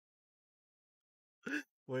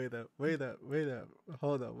Wait up, wait up, wait up.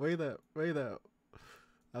 Hold up, wait up, wait up.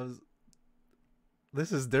 I was.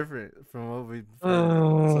 This is different from what we've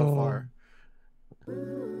heard so Oh. far.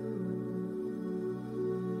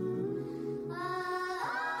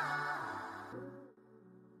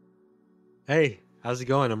 Hey, how's it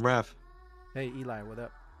going? I'm Raf. Hey Eli, what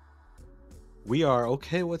up? We are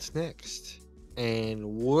okay. What's next? And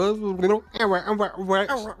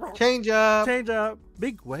change up. Change up,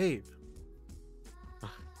 big wave.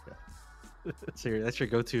 That's your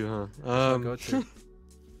go-to, huh? That's my go-to.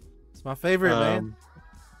 It's my favorite, man.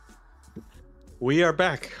 We are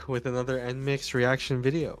back with another NMIXX reaction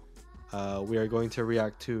video. We are going to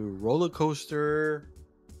react to Roller Coaster.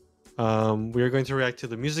 We are going to react to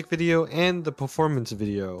the music video and the performance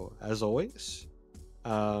video, as always.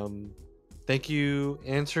 Thank you,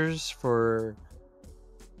 Answers, for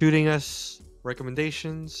shooting us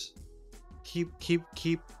recommendations. Keep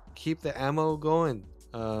the ammo going.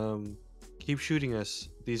 Keep shooting us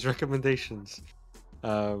these recommendations.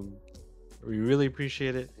 We really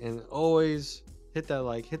appreciate it, and always hit that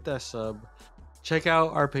like, hit that sub. Check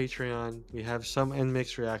out our Patreon. We have some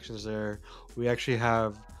NMIXX reactions there. We actually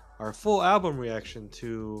have our full album reaction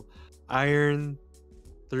to Iron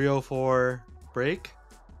 304 Break.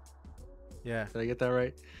 Yeah. Did I get that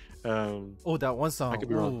right? Oh, that one song. I could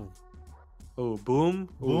be wrong. Oh, Boom.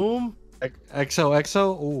 Boom.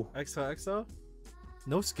 XOXO. Oh, XOXO.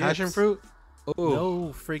 No skips. Passion Fruit. Oh, No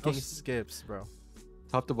freaking skips, bro.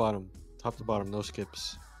 top to bottom, no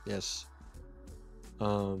skips. Yes.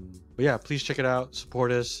 But yeah, please check it out.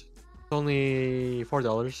 Support us. It's only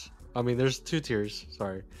 $4. I mean, there's two tiers.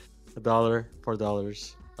 Sorry, $1,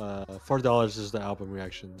 $4. $4 is the album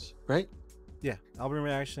reactions, right? Yeah, album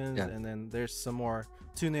reactions, Yeah. and then there's some more.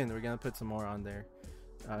 Tune in. We're gonna put some more on there.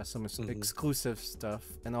 Some exclusive stuff,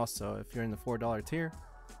 and also if you're in the $4 tier,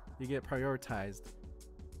 you get prioritized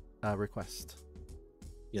request.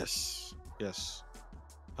 Yes. Yes.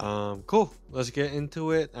 Cool. Let's get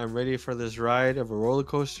into it. I'm ready for this ride of a roller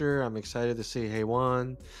coaster. I'm excited to see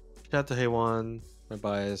haewon. Shout out to haewon, my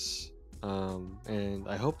bias. And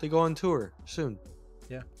I hope they go on tour soon.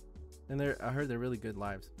 Yeah, and I heard they're really good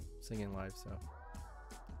live, singing live. So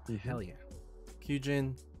hell yeah,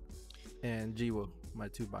 kyujin and jiwoo, my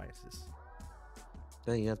two biases.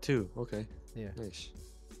 Dang, you have two. Okay. Yeah, Nice.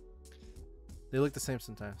 they look the same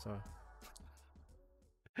sometimes, so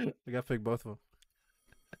I gotta pick both of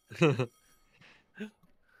them.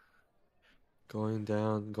 Going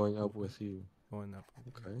down, going up with you. Going up.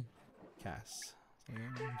 Okay. Cass. So,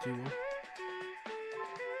 yeah, jiwoo.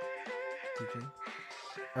 Kyujin.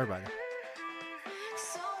 Everybody.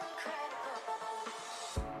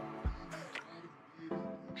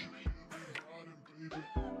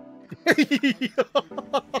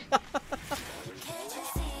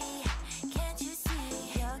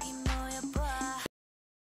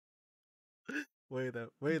 Wait up,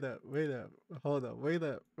 wait up, wait up. Hold up, wait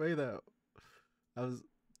up, wait up. I was.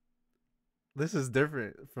 This is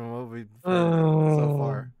different from what we've heard so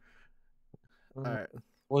far. All right.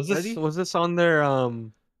 Was Ready? this on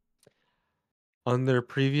their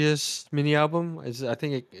previous mini album? I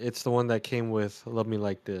think it's the one that came with Love Me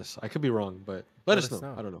Like This. I could be wrong, but let us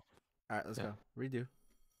know. I don't know. All right, let's Yeah. go. Redo.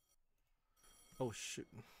 Oh shoot.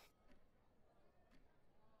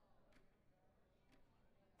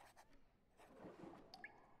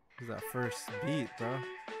 Who's that first beat, bro?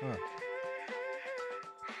 Huh.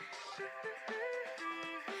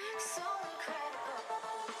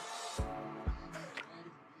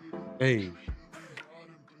 Hey.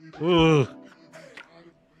 Ugh.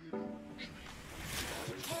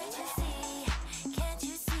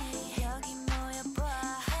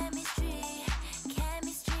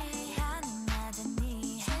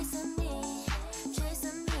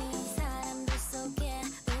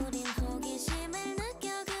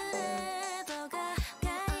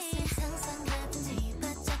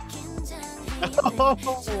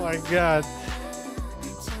 Oh my god.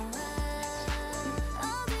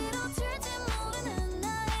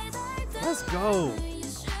 Let's go.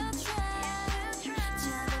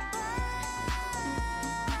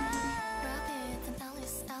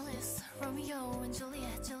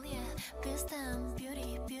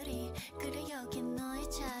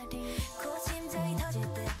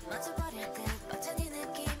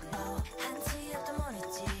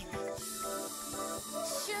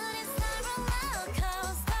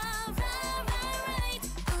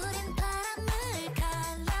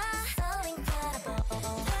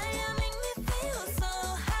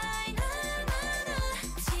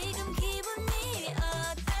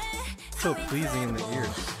 So pleasing in the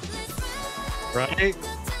ears. Right?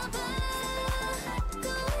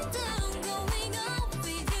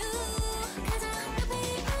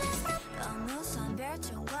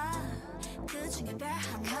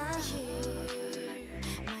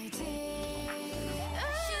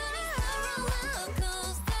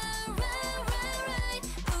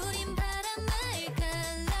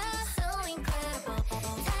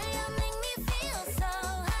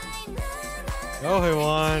 Go,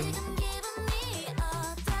 Haewon.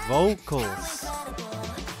 Vocals.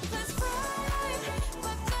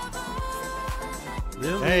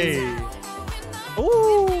 Really? Hey.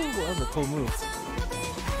 Ooh, that was a cool move.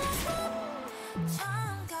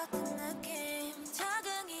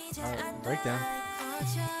 Alright, breakdown.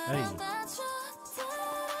 Hey.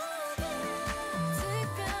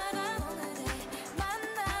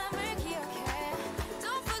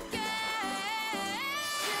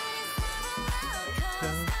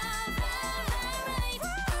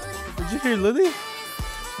 Did you hear Lily?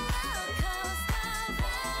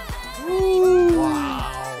 Ooh. Wow.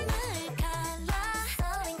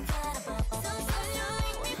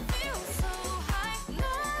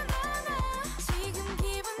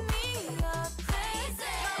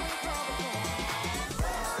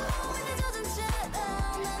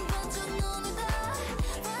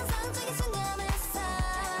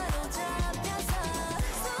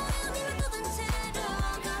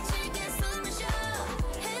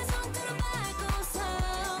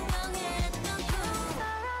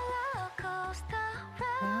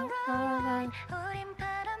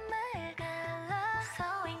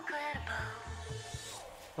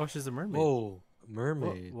 Oh, she's a mermaid. Whoa,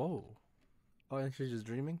 mermaid. Whoa. Oh, and she's just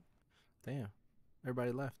dreaming? Damn.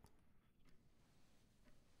 Everybody left.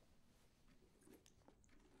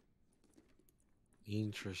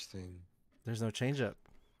 Interesting. There's no change up.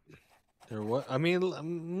 There what? I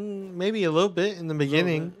mean, maybe a little bit in the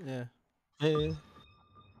beginning. Yeah. Yeah.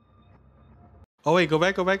 Oh wait, go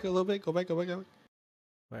back a little bit. Go back.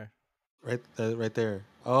 Where? Right there.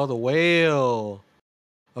 Oh, the whale.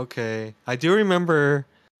 Okay, I do remember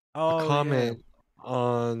a comment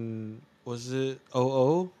on, was it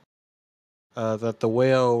OO? That the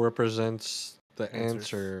whale represents the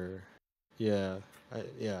answer. Yeah.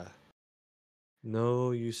 Yeah.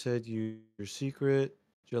 No, you said your secret.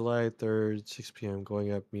 July 3rd, 6 p.m.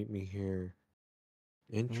 Going up. Meet me here.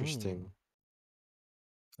 Interesting.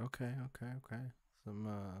 Okay. Some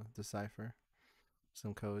decipher.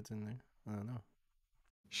 Some codes in there. I don't know.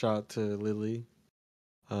 Shout out to Lily.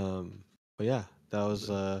 But yeah, that was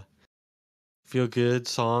a feel good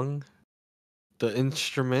song. The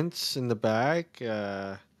instruments in the back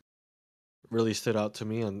really stood out to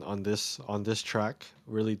me on this track.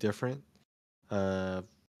 Really different.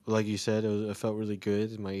 Like you said, it felt really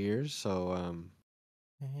good in my ears. So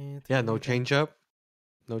yeah, no change up,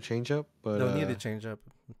 but no need to change up.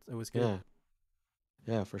 It was good.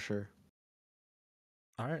 Yeah, for sure.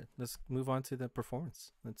 All right, let's move on to the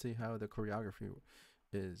performance. Let's see how the choreography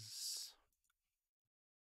is.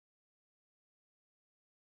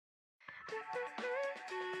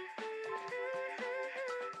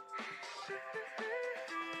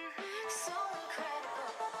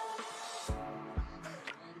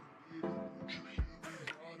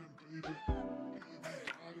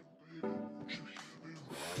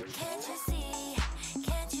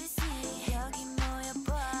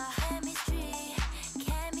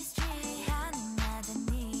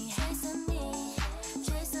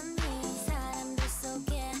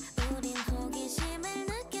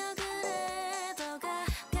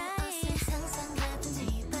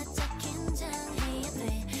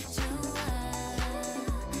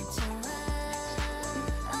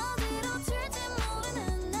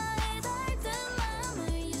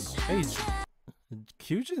 Hey,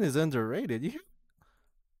 kyujin is underrated. You hear?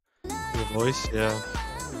 Your voice, yeah.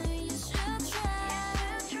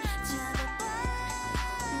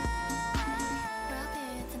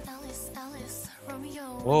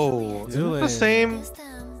 Whoa, is it the same?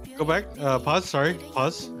 Go back. Pause. Sorry.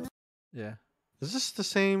 Pause. Yeah. Is this the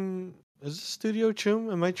same? Is this Studio Chum?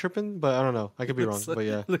 Am I tripping? But I don't know. I could be wrong. But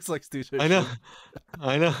yeah, looks like Studio. I know.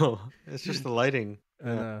 I know. It's just the lighting. I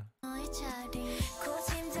know.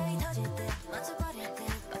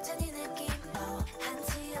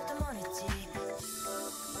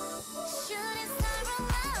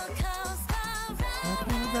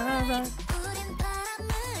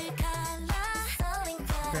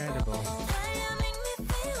 Incredible.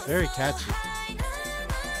 Very catchy.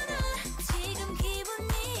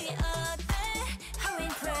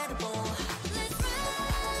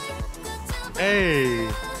 Hey.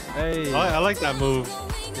 Hey. I like that move.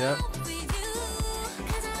 Yep.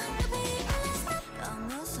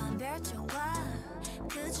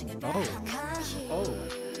 Oh. Oh.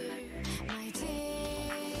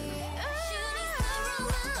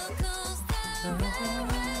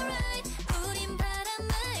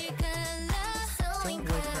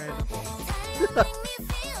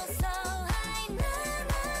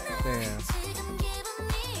 Damn.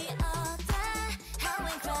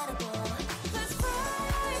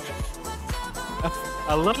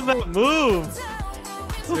 I love that move.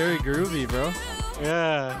 very groovy, bro.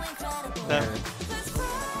 Yeah. That,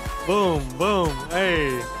 boom, boom.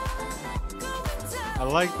 Hey. I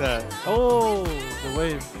like that. Oh, the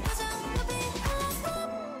wave.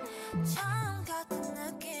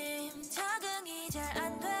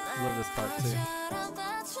 Love this part too.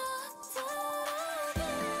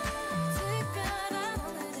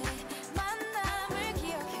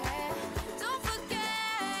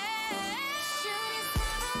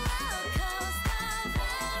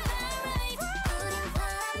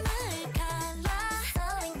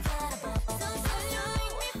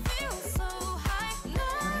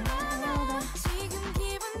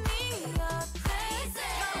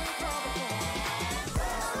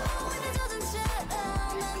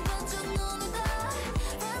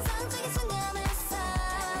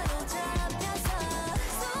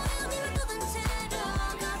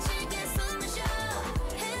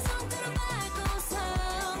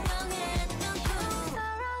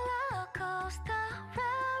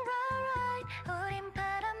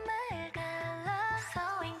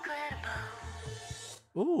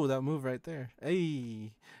 Ooh, that move right there.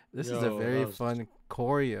 Hey, this is a Yo, very that was, fun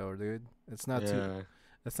choreo, dude. It's not too yeah.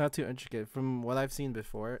 it's not too intricate. From what I've seen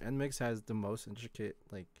before, NMIXX has the most intricate,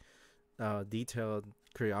 like detailed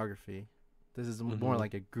choreography. This is more Mhm.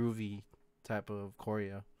 like a groovy type of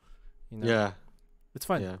choreo. You know? Yeah. It's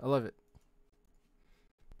fun. Yeah. I love it.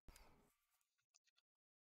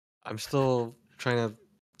 I'm still trying to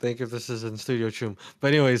think if this is in Studio Chum. But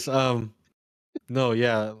anyways, no,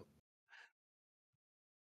 yeah.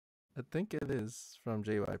 I think it is from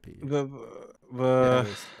JYP. The Yeah, it the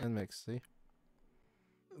is. NMIXX, see?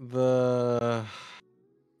 the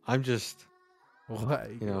I'm just,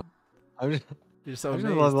 Why? you know, I'm just, You're so I'm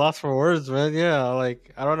just amazed. lost for words, man. Yeah,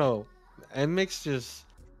 like I don't know. NMIXX just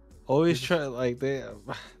They always just try, like they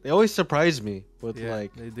always surprise me with yeah,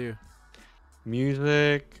 like they do.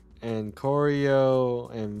 music and choreo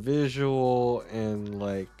and visual and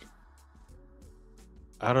like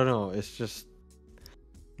I don't know. It's just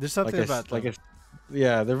There's something about like them. I,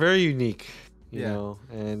 yeah, they're very unique, you Yeah. know.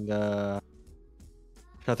 And shout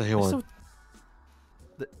out to They're Haewon. so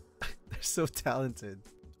they're so talented,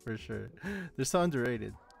 for sure. They're so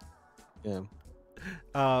underrated. Yeah.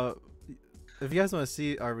 Uh, if you guys want to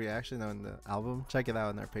see our reaction on the album, check it out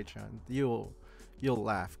on our Patreon. You'll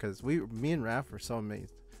laugh because me and Raph were so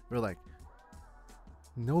amazed. We're like,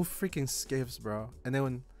 no freaking skips, bro. And then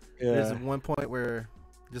when there's Yeah. one point where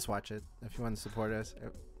just watch it if you want to support us.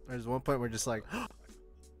 There's one point where just like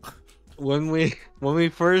When we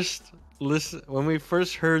first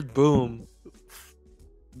heard Boom,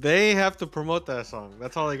 they have to promote that song.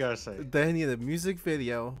 That's all I gotta say. they need a music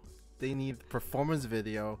video, they need performance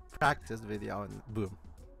video, practice video, and boom.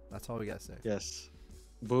 That's all we gotta say. Yes.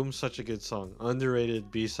 Boom's such a good song.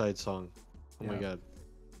 Underrated B-side song. Oh my Yeah. god.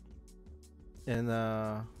 And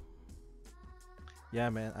yeah,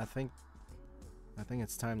 man, I think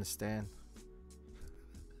it's time to stand.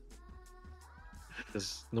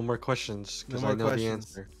 There's no more questions No because more I know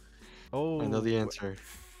questions. the answer. Oh, I know the answer.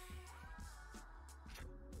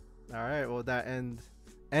 all right. Well, that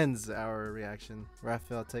ends our reaction.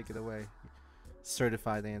 Raphael, take it away.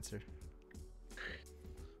 Certified answer.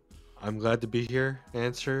 I'm glad to be here.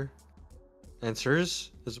 Answers.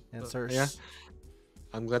 Answers. Yeah.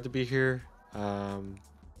 I'm glad to be here.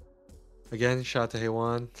 Again, shout out to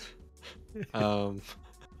Haewon.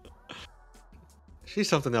 She's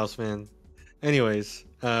something else, man. Anyways,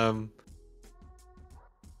 I'm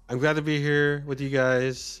glad to be here with you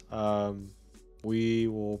guys. We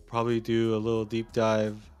will probably do a little deep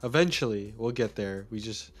dive. Eventually, we'll get there. We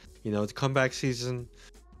just, it's comeback season.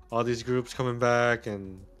 All these groups coming back,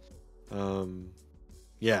 and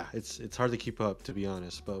yeah, it's hard to keep up, to be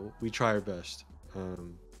honest. But we try our best.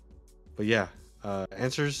 But yeah,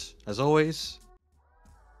 answers as always.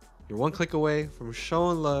 You're one click away from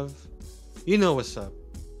showing love. You know what's up.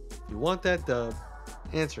 If you want that dub,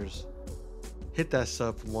 answers. Hit that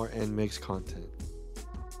sub for more NMIXX content.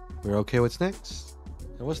 We're okay. What's next?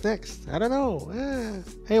 And what's next? I don't know.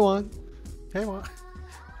 Hey, Juan. Hey, what?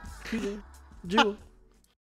 Jiwoo.